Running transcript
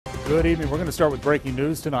Good evening. We're going to start with breaking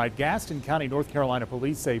news tonight. Gaston County, North Carolina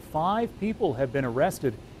police say 5 people have been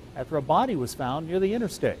arrested after a body was found near the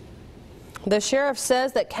interstate. The sheriff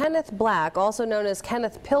says that Kenneth Black, also known as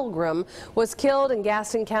Kenneth Pilgrim, was killed in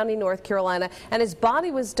Gaston County, North Carolina, and his body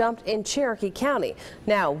was dumped in Cherokee County.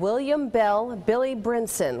 Now, William Bell, Billy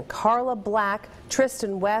Brinson, Carla Black,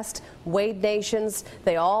 Tristan West, Wade Nations,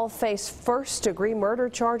 they all face first-degree murder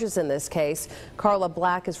charges in this case. Carla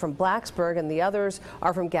Black is from Blacksburg and the others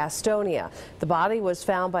are from Gastonia. The body was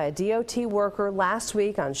found by a DOT worker last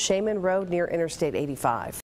week on Shaman Road near Interstate 85.